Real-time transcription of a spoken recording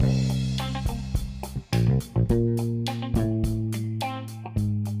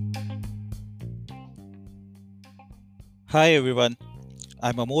Hi everyone,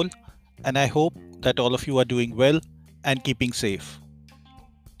 I'm Amol and I hope that all of you are doing well and keeping safe.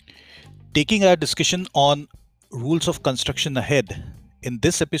 Taking our discussion on rules of construction ahead, in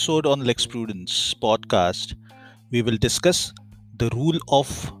this episode on Lex Prudence podcast, we will discuss the rule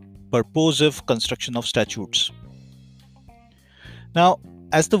of purposive construction of statutes. Now,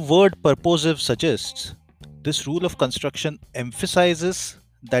 as the word purposive suggests, this rule of construction emphasizes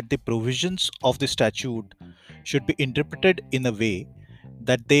that the provisions of the statute should be interpreted in a way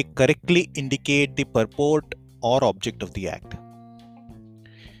that they correctly indicate the purport or object of the act.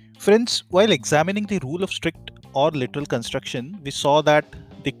 Friends, while examining the rule of strict or literal construction, we saw that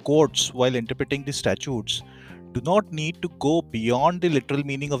the courts, while interpreting the statutes, do not need to go beyond the literal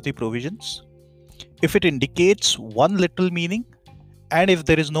meaning of the provisions if it indicates one literal meaning and if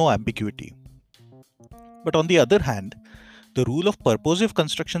there is no ambiguity. But on the other hand, the rule of purposive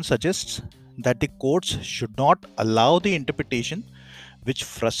construction suggests that the courts should not allow the interpretation which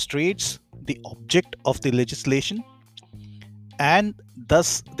frustrates the object of the legislation, and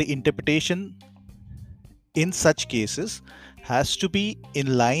thus the interpretation in such cases has to be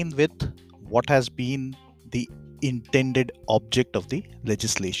in line with what has been the intended object of the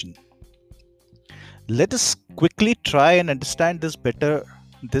legislation. Let us quickly try and understand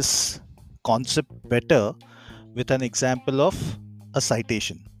this concept better with an example of a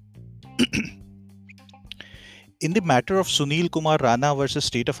citation. In the matter of Sunil Kumar Rana versus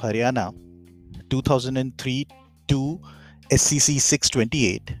State of Haryana, 2003 to SCC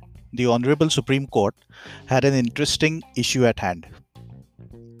 628, the Honorable Supreme Court had an interesting issue at hand.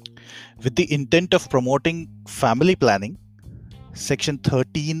 With the intent of promoting family planning, Section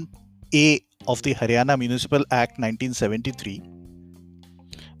 13A of the Haryana Municipal Act 1973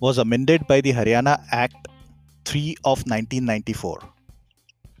 was amended by the Haryana Act 3 of 1994,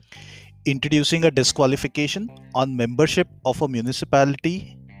 introducing a disqualification on membership of a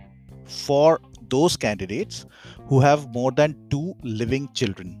municipality for those candidates who have more than 2 living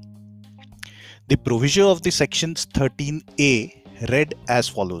children. The proviso of the sections 13A read as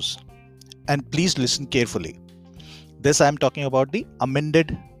follows, and please listen carefully. This I am talking about the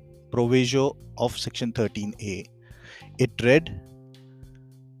amended proviso of section 13A. It read,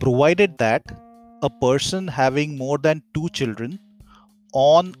 provided that a person having more than 2 children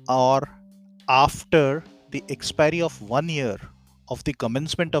on or after the expiry of 1 year of the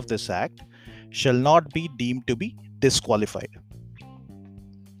commencement of this act shall not be deemed to be disqualified.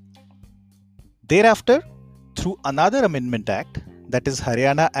 Thereafter, through another amendment act, that is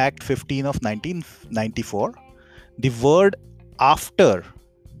Haryana Act 15 of 1994, the word after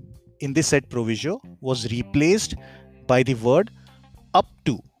in the said proviso was replaced by the word up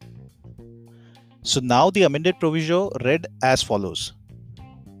to. So now the amended proviso read as follows,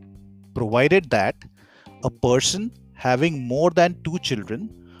 provided that a person having more than 2 children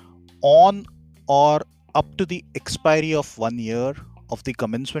on or up to the expiry of 1 year of the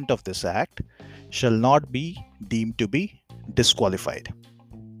commencement of this act shall not be deemed to be disqualified.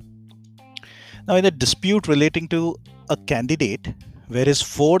 Now, in a dispute relating to a candidate where his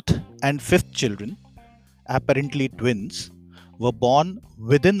 4th and 5th children, apparently twins, were born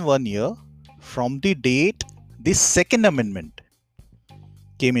within 1 year from the date the second amendment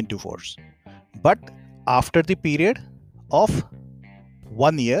came into force, but after the period of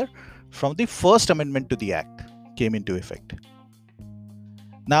 1 year from the first amendment to the act came into effect.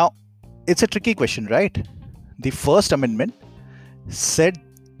 Now, it's a tricky question, right? The first amendment said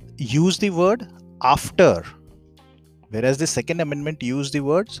use the word after, whereas the second amendment used the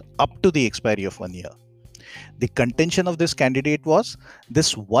words up to the expiry of 1 year. The contention of this candidate was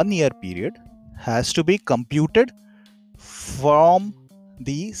this 1 year period has to be computed from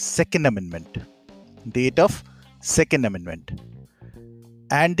the second amendment, date of second amendment.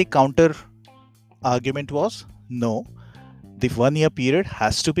 And the counter argument was no, the 1 year period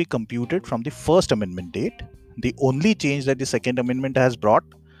has to be computed from the first amendment date. The only change that the second amendment has brought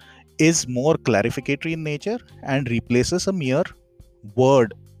is more clarificatory in nature and replaces a mere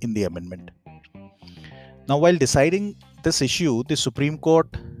word in the amendment. Now, while deciding this issue, the Supreme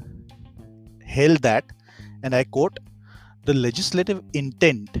Court held that, and I quote, the legislative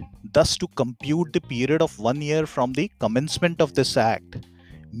intent thus to compute the period of 1 year from the commencement of this act,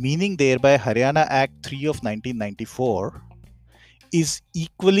 meaning thereby Haryana Act 3 of 1994, is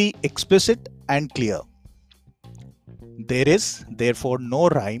equally explicit and clear. There is therefore no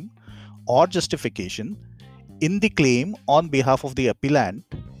rhyme or justification in the claim on behalf of the appellant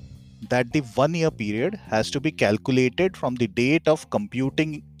that the 1 year period has to be calculated from the date of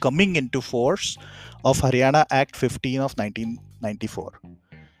coming into force of Haryana Act 15 of 1994,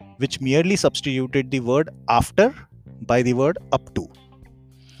 which merely substituted the word after by the word up to.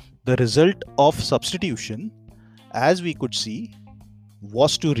 The result of substitution, as we could see,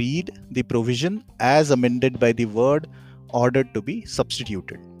 was to read the provision as amended by the word ordered to be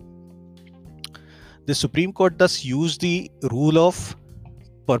substituted. The Supreme Court thus used the rule of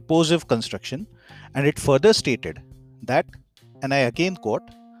purposive construction, and it further stated that, and I again quote,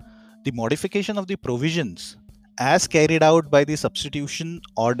 the modification of the provisions as carried out by the substitution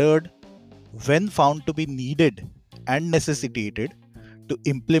ordered when found to be needed and necessitated to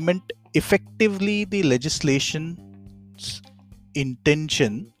implement effectively the legislation's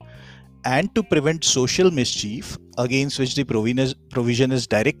intention and to prevent social mischief against which the provision is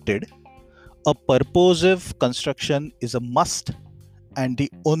directed, a purposive construction is a must and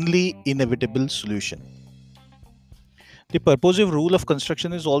the only inevitable solution. The purposive rule of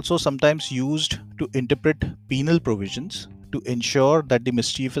construction is also sometimes used to interpret penal provisions to ensure that the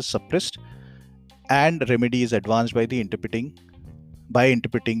mischief is suppressed and remedy is advanced by interpreting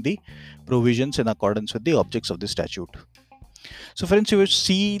the provisions in accordance with the objects of the statute. So friends, you have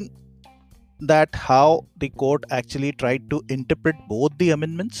seen that how the court actually tried to interpret both the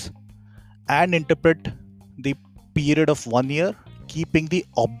amendments and interpret the period of 1 year, keeping the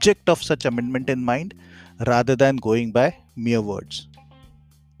object of such amendment in mind rather than going by mere words.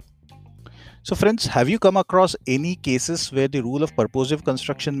 So friends, have you come across any cases where the rule of purposive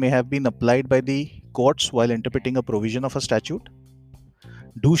construction may have been applied by the courts while interpreting a provision of a statute?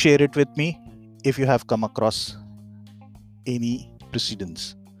 Do share it with me if you have come across any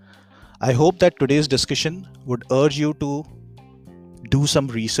precedents. I hope that today's discussion would urge you to do some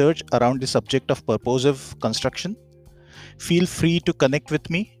research around the subject of purposive construction. Feel free to connect with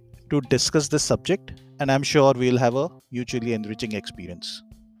me to discuss this subject, and I'm sure we'll have a mutually enriching experience.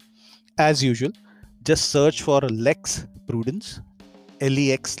 As usual, just search for Lex Prudence,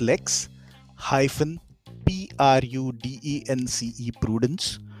 Lex hyphen PRUDENCE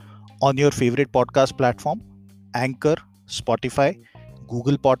Prudence on your favorite podcast platform, Anchor, Spotify,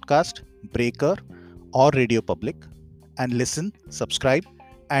 Google Podcast, Breaker, or Radio Public, and listen, subscribe,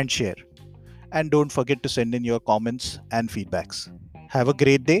 and share. And don't forget to send in your comments and feedbacks. Have a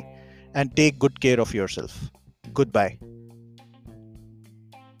great day and take good care of yourself. Goodbye.